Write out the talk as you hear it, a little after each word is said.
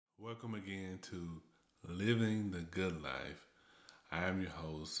Welcome again to Living the Good Life. I am your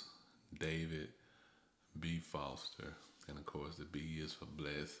host, David B. Foster, and of course, the B is for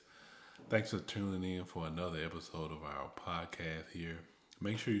blessed. Thanks for tuning in for another episode of our podcast here.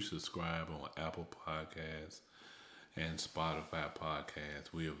 Make sure you subscribe on Apple Podcasts and Spotify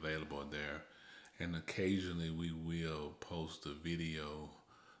Podcasts. We're available there, and occasionally we will post a video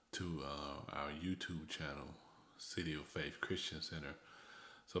to our YouTube channel, City of Faith Christian Center.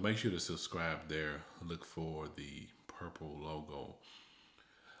 So make sure to subscribe there. Look for the purple logo.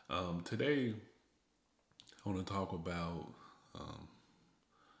 Today, I want to talk about um,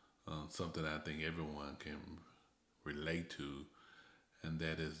 something I think everyone can relate to, and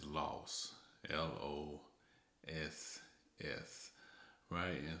that is loss. LOSS.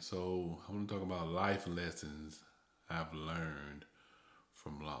 Right? And so I want to talk about life lessons I've learned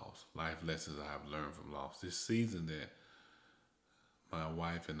from loss. Life lessons I've learned from loss. This season that my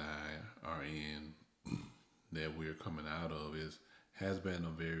wife and I are in, that we're coming out of, has been a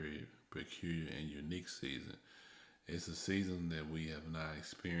very peculiar and unique season. It's a season that we have not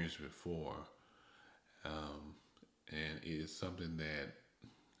experienced before, and it's something that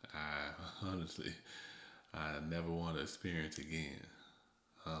I never want to experience again.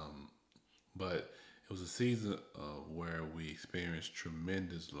 But it was a season where we experienced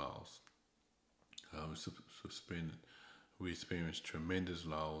tremendous loss. Um, suspended. We experienced tremendous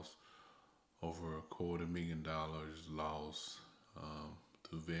loss, over $250,000 loss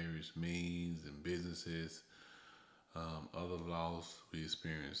through various means and businesses. Other loss we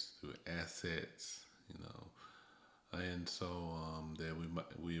experienced through assets, and so that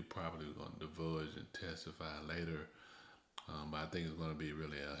we probably going to divulge and testify later. But I think it's going to be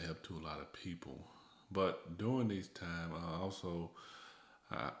really a help to a lot of people. But during these time,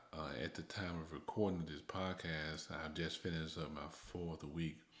 at the time of recording this podcast, I've just finished up my fourth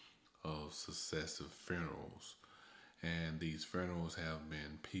week of successive funerals. And these funerals have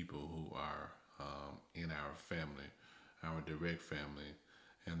been people who are in our family, our direct family.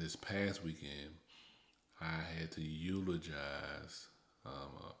 And this past weekend, I had to eulogize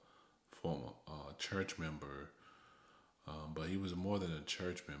a former church member, but he was more than a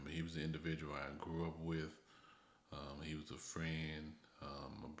church member. He was an individual I grew up with. He was a friend,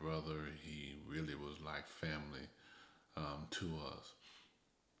 a brother. He really was like family to us.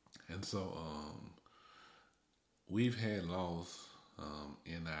 And so we've had loss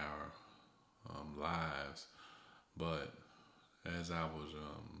in our lives, but as I was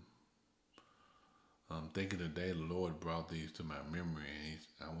thinking today, the Lord brought these to my memory,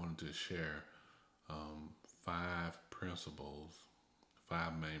 and I wanted to share five principles,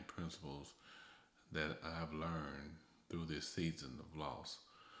 five main principles that I've learned through this season of loss.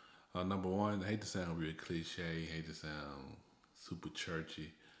 Number one, I hate to sound really cliche, hate to sound super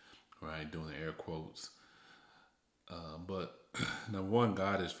churchy, right? Doing the air quotes. But number one,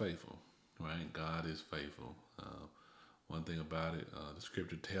 God is faithful, right? God is faithful. One thing about it, the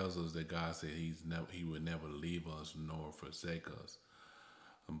scripture tells us that God said He would never leave us nor forsake us.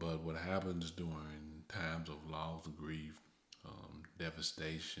 But what happens during times of loss, grief,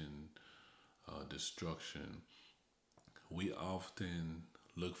 devastation, destruction, we often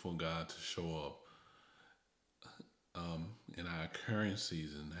look for God to show up in our current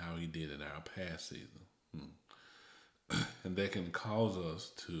season how He did in our past season. And that can cause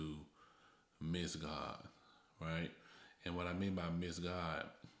us to miss God, right? And what I mean by miss God,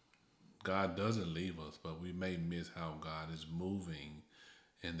 God doesn't leave us, but we may miss how God is moving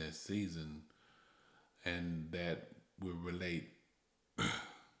in that season, and that will relate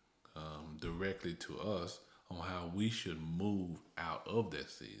directly to us on how we should move out of that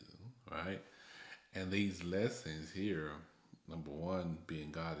season, right? And these lessons here, number one,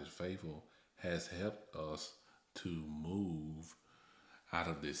 being God is faithful, has helped us to move out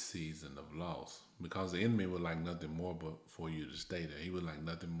of this season of loss. Because the enemy would like nothing more but for you to stay there. He would like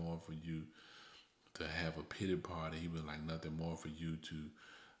nothing more for you to have a pity party. He would like nothing more for you to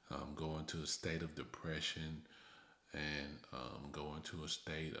go into a state of depression and go into a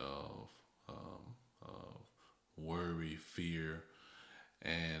state of worry, fear,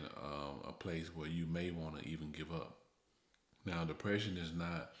 and a place where you may want to even give up. Now, depression is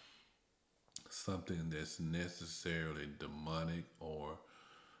not something that's necessarily demonic or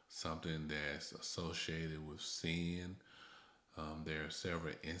something that's associated with sin. There are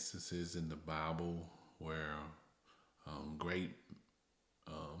several instances in the Bible where great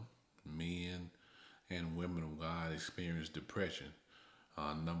men and women of God experience depression.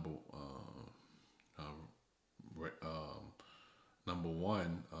 Number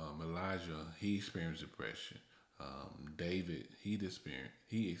one, Elijah, he experienced depression. David, he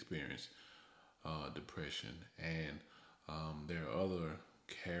experienced depression, and there are other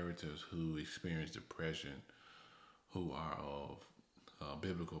characters who experience depression who are of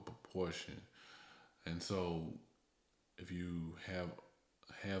biblical proportion. And so, if you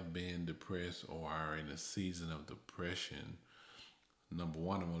have been depressed or are in a season of depression, number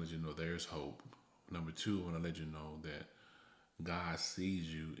one, I want to let you know there's hope. Number two, I want to let you know that God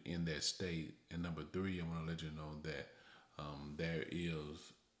sees you in that state. And number three, I want to let you know that there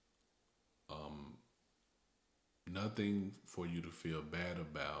is nothing for you to feel bad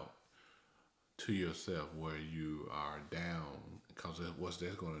about to yourself where you are down, because what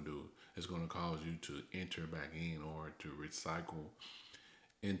that's going to do is going to cause you to enter back in or to recycle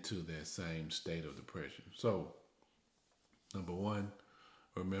into that same state of depression. So, number one,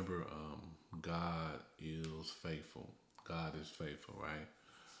 remember, God is faithful. God is faithful, right?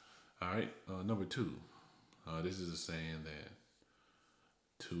 All right. Number two, this is a saying that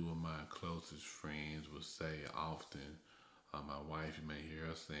two of my closest friends would say often. My wife, you may hear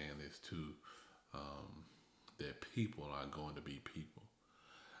her saying this too, that people are going to be people.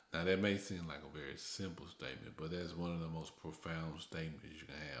 Now, that may seem like a very simple statement, but that's one of the most profound statements you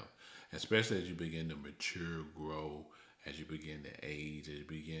can have, especially as you begin to mature, grow, as you begin to age, as you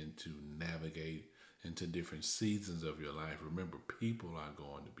begin to navigate into different seasons of your life. Remember, people are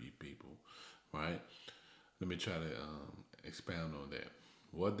going to be people, right? Let me try to expound on that.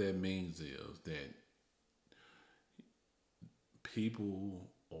 What that means is that people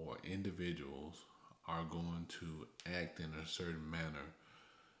or individuals are going to act in a certain manner,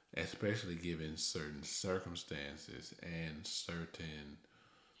 especially given certain circumstances and certain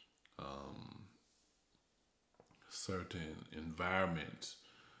environments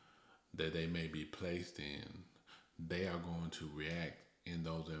that they may be placed in. They are going to react in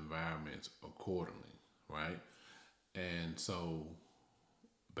those environments accordingly, right? And so,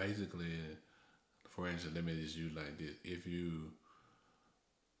 basically, for instance, let me just use like this: if you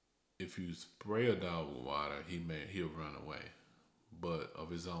spray a dog with water, he'll run away, but of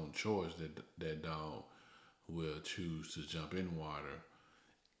his own choice, that dog will choose to jump in water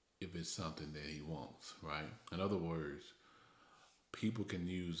if it's something that he wants, right? In other words, people can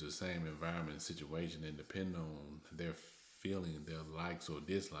use the same environment and situation, and depending on their feeling, their likes or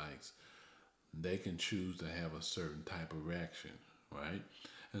dislikes, they can choose to have a certain type of reaction, right?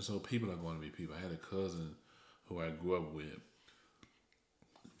 And so people are going to be people. I had a cousin who I grew up with,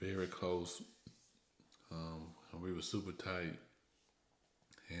 very close. We were super tight,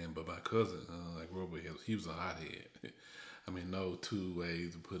 but my cousin, I grew up with, he was a hothead. I mean, no two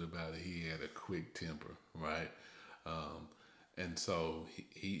ways to put about it. He had a quick temper, right? Um, and so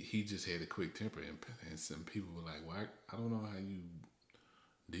he just had a quick temper, and some people were like, "Well, I don't know how you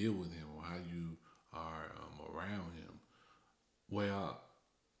deal with him or how you are around him." Well,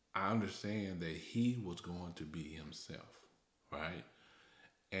 I understand that he was going to be himself, right?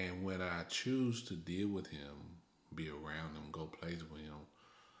 And when I choose to deal with him, be around him, go places with him,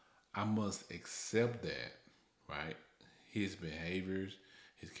 I must accept that, right? His behaviors,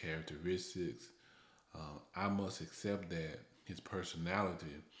 his characteristics. I must accept that, his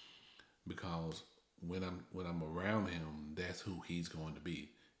personality, because when I'm around him, that's who he's going to be.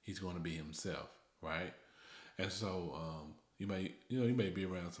 He's going to be himself, right? And so you may be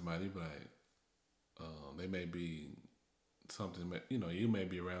around somebody, but like, they may be something. You may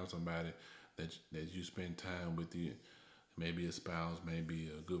be around somebody that you spend time with. You maybe a spouse, maybe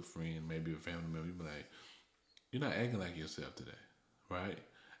a good friend, maybe a family member. You be like, you're not acting like yourself today, right?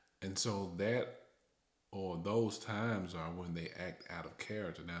 And so that, or those times, are when they act out of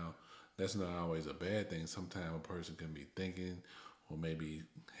character. Now, that's not always a bad thing. Sometimes a person can be thinking, or maybe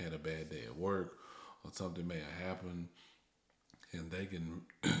had a bad day at work, or something may have happened, and they can,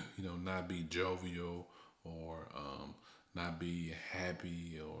 not be jovial, or not be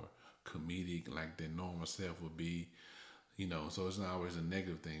happy or comedic like their normal self would be. So it's not always a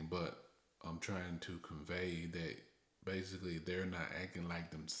negative thing, but I'm trying to convey that basically they're not acting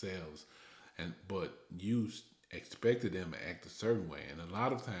like themselves, but you expected them to act a certain way, and a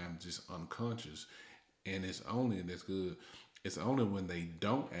lot of times it's unconscious, and that's good. It's only when they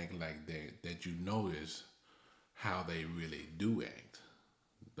don't act like that you notice how they really do act.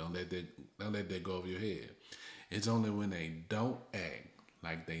 Don't let that go over your head. It's only when they don't act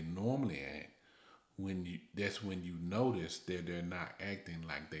like they normally act, that's when you notice that they're not acting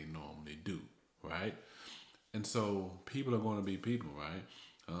like they normally do, right? And so people are going to be people, right?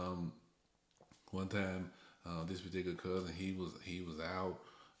 One time, this particular cousin, he was out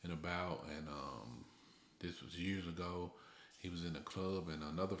and about, and this was years ago. He was in a club, and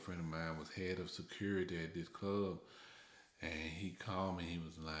another friend of mine was head of security at this club, and he called me. He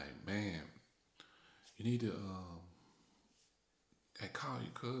was like, "Man, you need to I call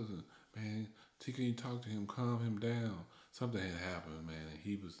your cousin, man. Can you talk to him, calm him down? Something had happened, man, and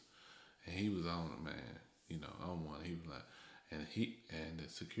he was on it, man. On one. He was like, and the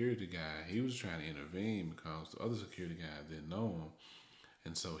security guy, he was trying to intervene because the other security guy didn't know him,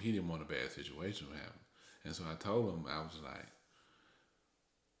 and so he didn't want a bad situation to happen. And so I told him, I was like,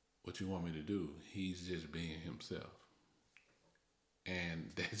 "What you want me to do?" He's just being himself,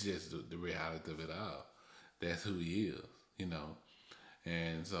 and that's just the reality of it all. That's who he is, you know.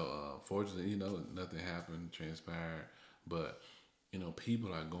 And so, fortunately, nothing happened, transpired. But,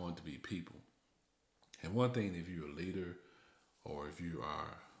 people are going to be people. And one thing, if you're a leader or if you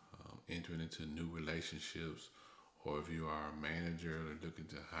are entering into new relationships or if you are a manager or looking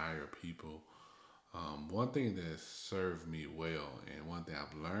to hire people, one thing that served me well and one thing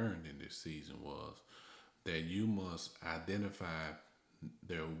I've learned in this season was that you must identify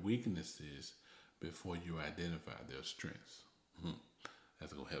their weaknesses before you identify their strengths. Hmm.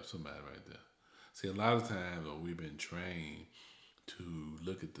 That's gonna help somebody right there. See, a lot of times we've been trained to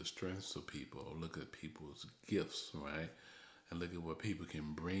look at the strengths of people, or look at people's gifts, right, and look at what people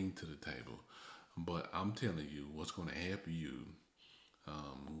can bring to the table. But I'm telling you, what's going to help you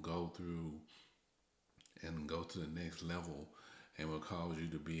go through and go to the next level, and will cause you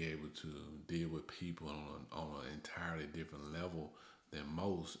to be able to deal with people on an entirely different level than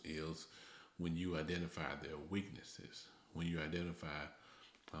most is when you identify their weaknesses, when you identify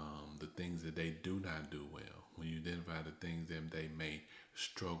the things that they do not do well, when you identify the things that they may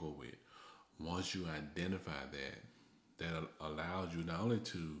struggle with. Once you identify that allows you not only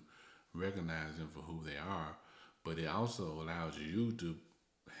to recognize them for who they are, but it also allows you to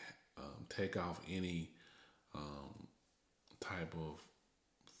take off any type of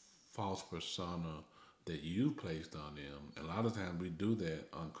false persona that you placed on them. And a lot of times we do that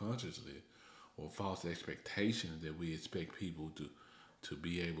unconsciously, or false expectations that we expect people to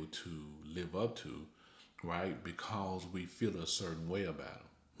be able to live up to, right? Because we feel a certain way about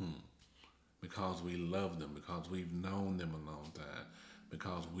them, because we love them, because we've known them a long time,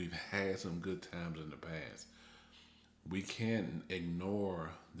 because we've had some good times in the past. We can't ignore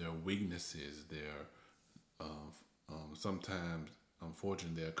their weaknesses, their sometimes,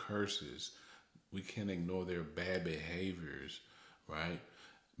 unfortunately, their curses. We can't ignore their bad behaviors, right?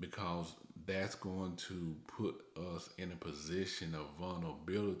 Because that's going to put us in a position of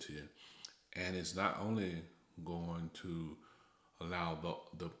vulnerability, and it's not only going to allow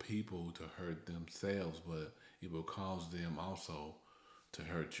the people to hurt themselves, but it will cause them also to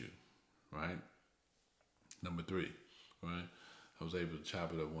hurt you, right? Number three, right? I was able to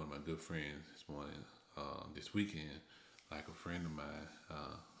chop it up with one of my good friends this morning, this weekend, like a friend of mine.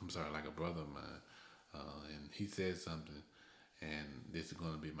 I'm sorry, like a brother of mine, and he said something, and this is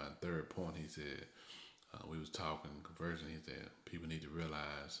going to be my third point. He said we was talking, conversing. He said people need to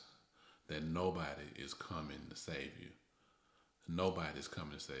realize that nobody is coming to save you. Nobody's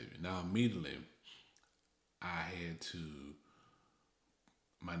coming to save you. Now immediately, I had to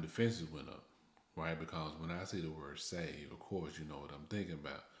my defenses went up, right? Because when I say the word save, of course, you know what I'm thinking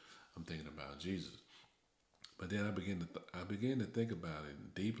about. I'm thinking about Jesus. But then I began to think about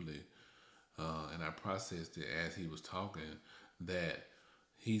it deeply, and I processed it as he was talking. That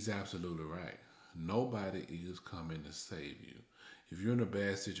he's absolutely right. Nobody is coming to save you. If you're in a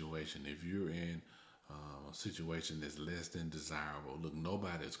bad situation, if you're in a situation that's less than desirable, look,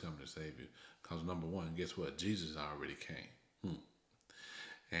 nobody is coming to save you. Because number one, guess what? Jesus already came.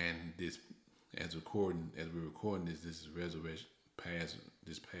 And as we're recording this is resurrection past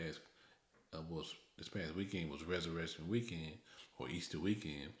this past weekend was resurrection weekend or Easter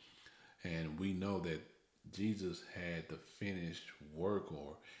weekend, and we know that Jesus had the finished work,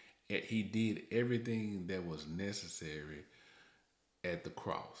 or he did everything that was necessary at the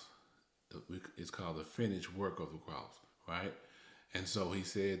cross. It's called the finished work of the cross, right? And so he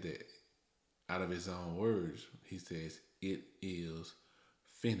said that out of his own words, he says, "It is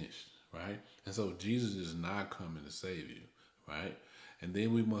finished," right? And so Jesus is not coming to save you, right? And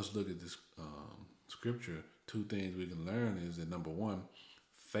then we must look at this scripture. Two things we can learn is that number one,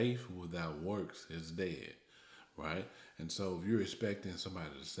 faith without works is dead, right? And so if you're expecting somebody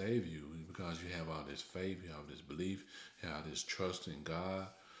to save you because you have all this faith, you have this belief, you have this trust in God,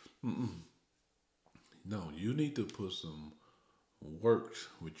 no, you need to put some works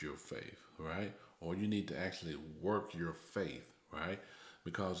with your faith, right? Or you need to actually work your faith, right?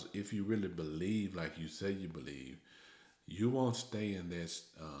 Because if you really believe like you say you believe, you won't stay in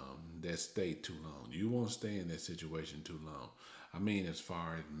that state too long. You won't stay in that situation too long. I mean, as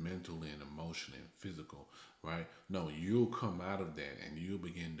far as mentally and emotionally and physical, right? No, you'll come out of that and you'll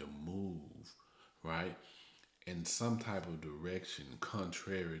begin to move, right, in some type of direction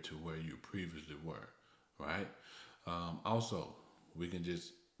contrary to where you previously were, right? Also, we can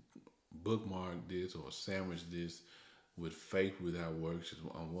just bookmark this or sandwich this with faith without works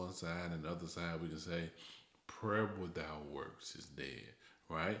on one side, and the other side we can say prayer without works is dead,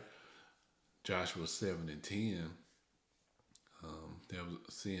 right? Joshua 7 and 10, there was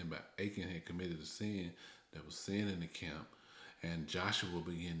a sin by Achan had committed a sin. There was sin in the camp, and Joshua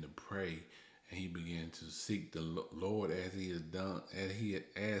began to pray, and he began to seek the Lord as he had done, as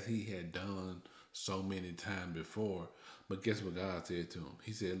he had done so many times before. But guess what God said to him?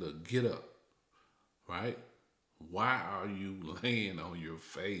 He said, "Look, get up, right? Why are you laying on your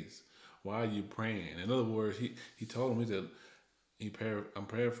face? Why are you praying?" In other words, he told him, he said, I'm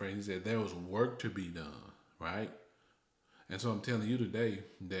paraphrasing, he said, there was work to be done, right? And so I'm telling you today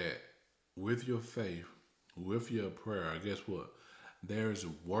that with your faith, with your prayer, guess what? There is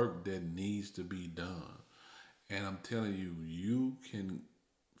work that needs to be done. And I'm telling you, you can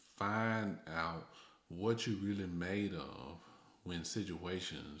find out what you're really made of when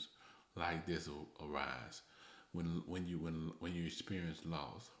situations like this arise. When you experience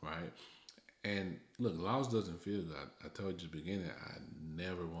loss, right? And look, loss doesn't feel good. I told you at the beginning, I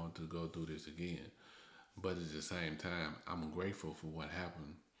never want to go through this again. But at the same time, I'm grateful for what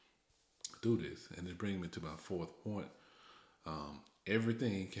happened through this. And it brings me to my fourth point.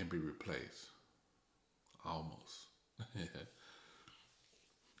 Everything can be replaced, almost.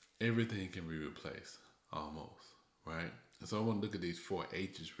 Everything can be replaced, almost, right? And so I want to look at these four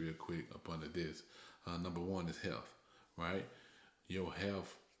H's real quick up under this. Number one is health, right? Your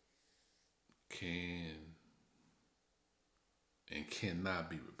health can and cannot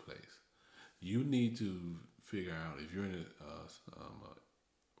be replaced. You need to figure out if you're in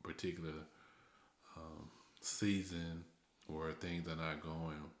a particular season where things are not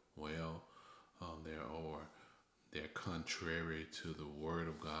going well, there or they're contrary to the word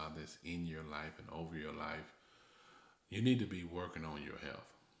of God that's in your life and over your life. You need to be working on your health.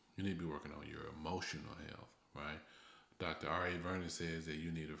 You need to be working on your emotional health, right? Dr. R.A. Vernon says that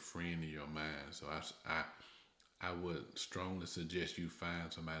you need a friend in your mind. So I would strongly suggest you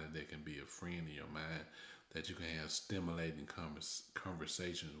find somebody that can be a friend in your mind that you can have stimulating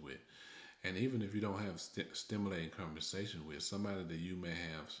conversations with. And even if you don't have stimulating conversation with somebody that you may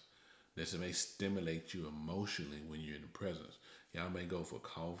have that may stimulate you emotionally when you're in the presence. Y'all may go for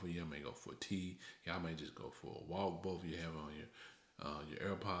coffee, y'all may go for tea, y'all may just go for a walk. Both of you have on your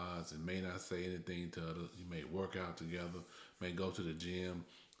AirPods and may not say anything to others. You may work out together, may go to the gym.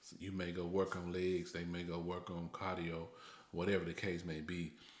 You may go work on legs. They may go work on cardio, whatever the case may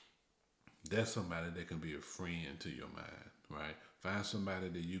be. That's somebody that can be a friend to your mind, right? Find somebody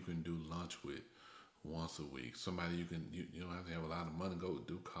that you can do lunch with once a week. Somebody you don't have to have a lot of money to go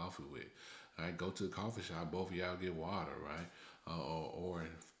do coffee with. All right, go to the coffee shop. Both of y'all get water, right? Or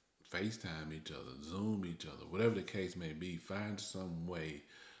FaceTime each other, Zoom each other, whatever the case may be. Find some way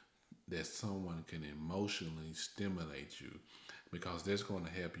that someone can emotionally stimulate you because that's going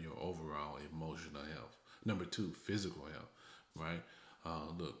to help your overall emotional health. Number two, physical health, right?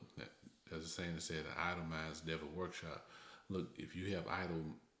 Look, there's a saying that said, "An idle mind is the devil workshop." Look, if you have idle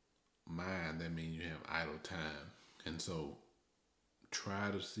mind, that means you have idle time. And so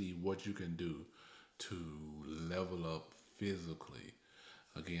try to see what you can do to level up physically.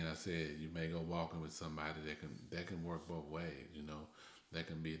 Again, I said you may go walking with somebody that can work both ways. That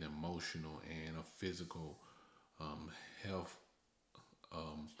can be an emotional and a physical health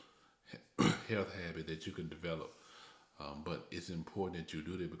um, health habit that you can develop. But it's important that you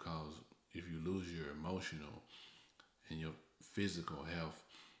do that because if you lose your emotional and your physical health,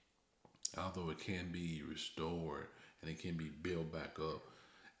 although it can be restored and it can be built back up,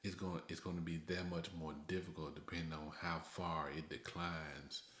 it's going to be that much more difficult depending on how far it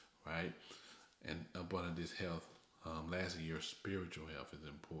declines, right? And up under this health, lastly, your spiritual health is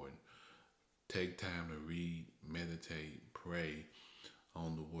important. Take time to read, meditate, pray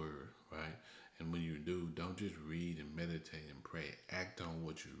on the word, right? And when you do, don't just read and meditate and pray. Act on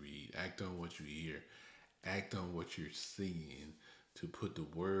what you read, act on what you hear, act on what you're seeing to put the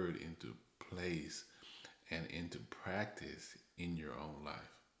word into place and into practice in your own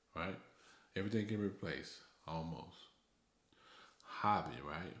life, right? Everything can be replaced, almost. Hobby,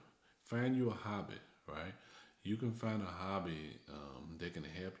 right? Find you a hobby, right? You can find a hobby that can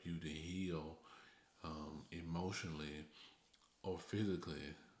help you to heal emotionally or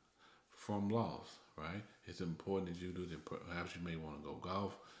physically from loss, right? It's important that you do that. Perhaps you may want to go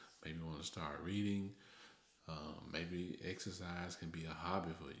golf, maybe you want to start reading, maybe exercise can be a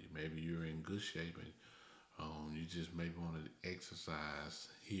hobby for you. Maybe you're in good shape and you just maybe want to exercise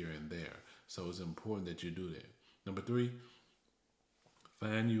here and there. So it's important that you do that. Number three,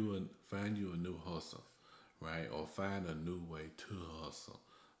 find you a new hustle, right? Or find a new way to hustle,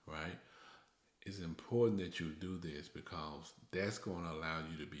 right? It's important that you do this because that's going to allow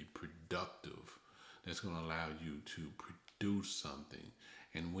you to be productive. That's going to allow you to produce something.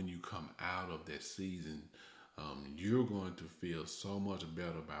 And when you come out of that season, you're going to feel so much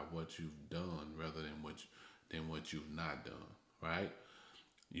better about what you've done rather than what you've not done, right?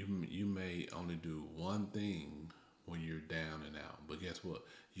 You may only do one thing when you're down and out, but guess what?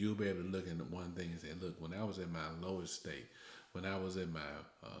 You'll be able to look at one thing and say, "Look, when I was at my lowest state, when I was at my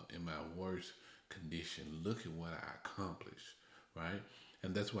in my worst condition, look at what I accomplished." Right,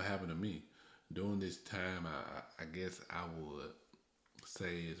 and that's what happened to me during this time. I guess I would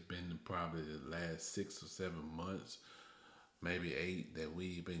say it's been probably the last 6 or 7 months, maybe 8, that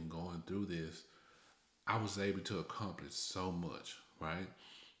we've been going through this. I was able to accomplish so much, right?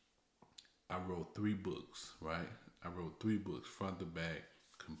 I wrote 3 books, right? I wrote 3 books front to back,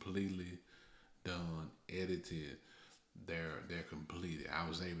 completely done, edited. They're completed. I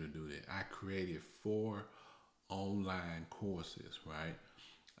was able to do that. I created 4 online courses, right?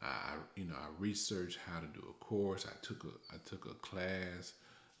 I researched how to do a course. I took a class,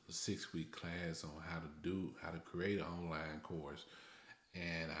 a 6 week class on how to create an online course,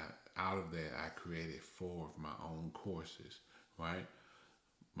 and out of that I created 4 of my own courses, right?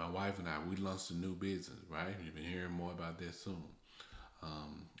 My wife and I, we launched a new business, right? You've been hearing more about that soon.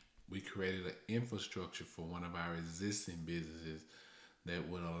 Um, we created an infrastructure for one of our existing businesses that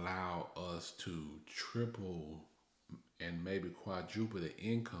would allow us to triple and maybe quadruple the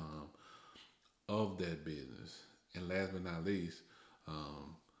income of that business. And last but not least,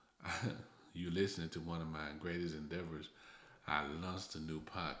 um, you listening to one of my greatest endeavors. I launched a new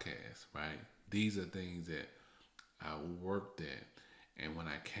podcast, right? These are things that I worked at. And when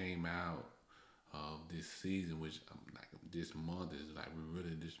I came out of this season, which like this month is like we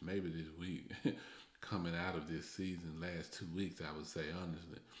really just maybe this week coming out of this season, last 2 weeks, I would say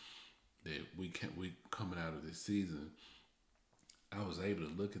honestly that we coming out of this season. I was able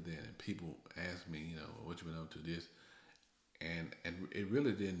to look at that and people ask me, what you been up to this, and it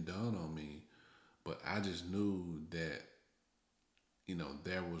really didn't dawn on me, but I just knew that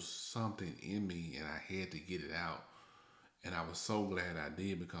there was something in me and I had to get it out. And I was so glad I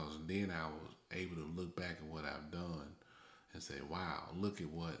did because then I was able to look back at what I've done and say, wow, look at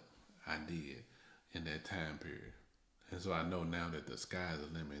what I did in that time period. And so I know now that the sky's the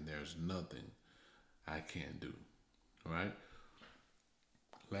limit and there's nothing I can't do. Right?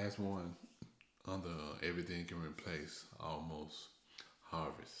 Last one under everything can replace almost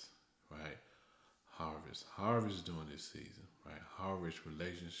harvest. Right? Harvest. Harvest during this season. Right? Harvest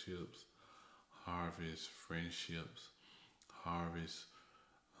relationships, harvest friendships, harvest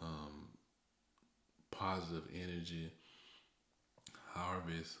um, positive energy,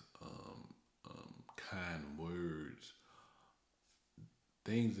 harvest kind words,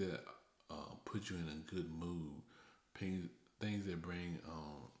 things that put you in a good mood, things that bring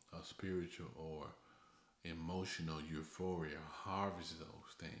a spiritual or emotional euphoria. Harvest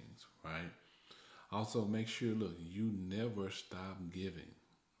those things, right? Also, make sure, look, you never stop giving,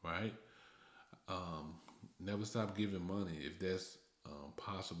 right? Um, Never stop giving money if that's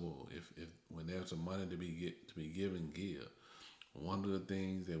possible. If when there's some money to be given, give. One of the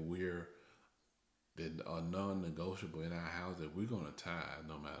things that are non-negotiable in our house that we're gonna tithe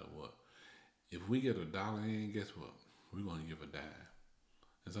no matter what. If we get $1 in, guess what? We're gonna give a dime.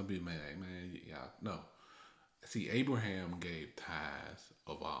 And some people may like, man, yeah, no. See, Abraham gave tithes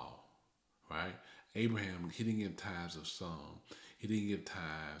of all, right? Abraham, he didn't give tithes of some. He didn't give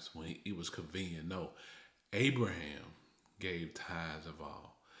tithes when it was convenient. No, Abraham gave tithes of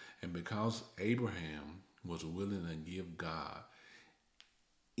all. And because Abraham was willing to give God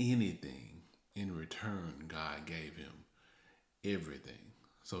anything in return, God gave him everything.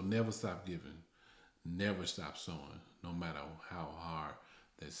 So never stop giving, never stop sowing, no matter how hard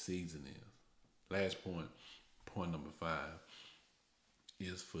that season is. Last point number 5,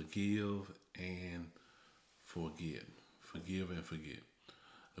 is forgive and forget. Forgive and forget.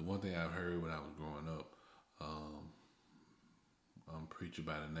 The one thing I've heard when I was growing up, um, I'm a preacher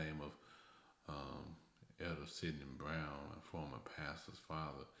by the name of Elder Sidney Brown, a former pastor's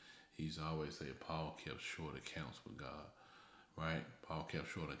father. He's always said Paul kept short accounts with God, right? Paul kept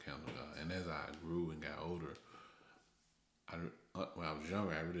short accounts with God. And as I grew and got older, I when I was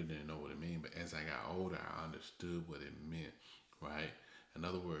younger, I really didn't know what it meant. But as I got older, I understood what it meant, right? In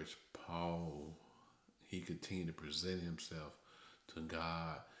other words, Paul, he continued to present himself to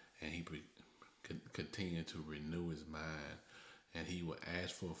God, and he continued to renew his mind, and he would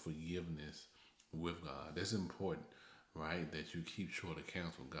ask for forgiveness with God. That's important, right? That you keep short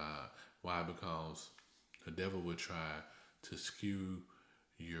accounts with God. Why? Because the devil will try to skew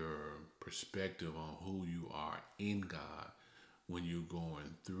your perspective on who you are in God when you're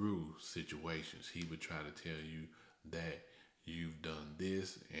going through situations. He would try to tell you that you've done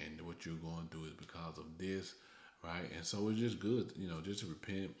this and what you're going through is because of this, right? And so it's just good, just to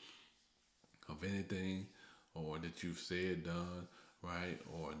repent of anything or that you've said, done, right?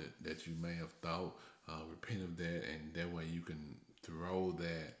 Or that you may have thought. Repent of that, and that way you can throw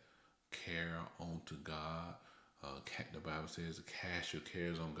that care onto God. The Bible says, cast your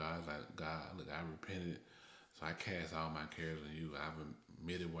cares on God. It's like, God, look, I repented, so I cast all my cares on you. I've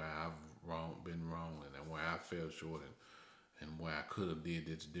admitted where I've been wrong, and where I fell short, and where I could have did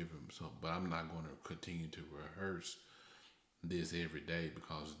this different. So, but I'm not going to continue to rehearse this every day,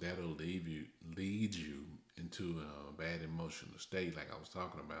 because that'll lead you into a bad emotional state, like I was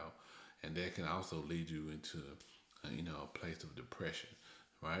talking about, and that can also lead you into a place of depression,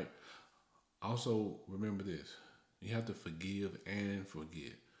 right? Also, remember this: you have to forgive and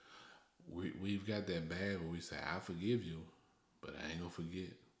forget. We've got that bad where we say, "I forgive you," but I ain't gonna forget.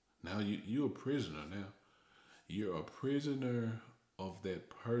 Now you're a prisoner. Now you're a prisoner of that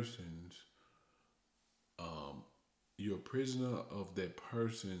person's. Um, you're a prisoner of that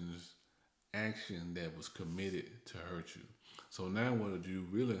person's action that was committed to hurt you. So now what you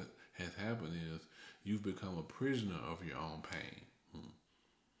really has happened is you've become a prisoner of your own pain.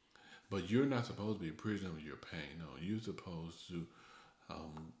 But you're not supposed to be a prisoner of your pain. No, you're supposed to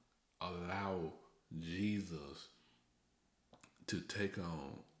um, allow Jesus to take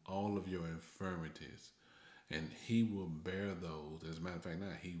on all of your infirmities, and he will bear those. As a matter of fact,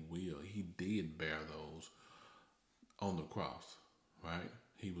 not he will. He did bear those on the cross, right?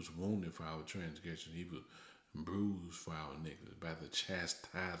 He was wounded for our transgression. He was bruised for our iniquity. By the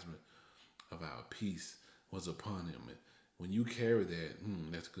chastisement of our peace was upon him. And when you carry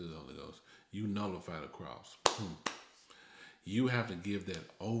that, that's good, Holy Ghost. You nullify the cross. You have to give that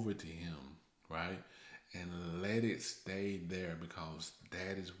over to him, right? And let it stay there, because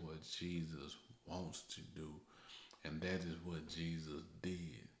that is what Jesus wants to do. And that is what Jesus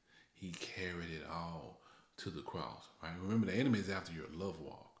did. He carried it all to the cross, right? Remember, the enemy is after your love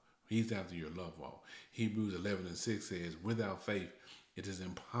walk. He's after your love walk. Hebrews 11:6 says, without faith, it is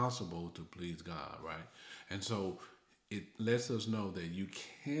impossible to please God, right? And so it lets us know that you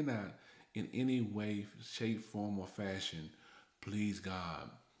cannot, in any way, shape, form, or fashion, please God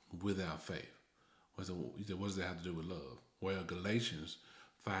without faith. What does that have to do with love? Well, Galatians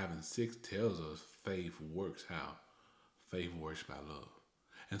 5:6 tells us faith works how? Faith works by love.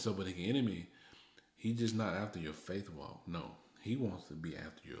 And so, but the enemy, he's just not after your faith walk. No, he wants to be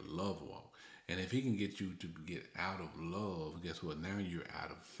after your love walk. And if he can get you to get out of love, guess what? Now you're out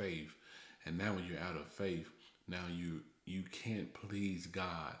of faith. And now when you're out of faith, now you can't please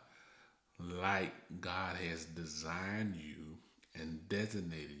God like God has designed you and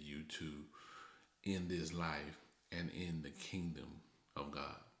designated you to in this life and in the kingdom of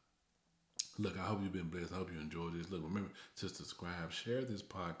God. Look, I hope you've been blessed. I hope you enjoyed this. Look, remember to subscribe, share this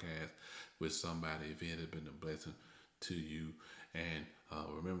podcast with somebody if it has been a blessing to you. And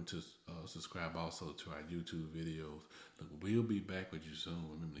remember to subscribe also to our YouTube videos. Look, we'll be back with you soon.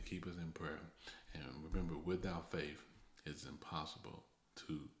 Remember to keep us in prayer. And remember, without faith, it's impossible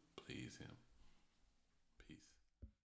to please him.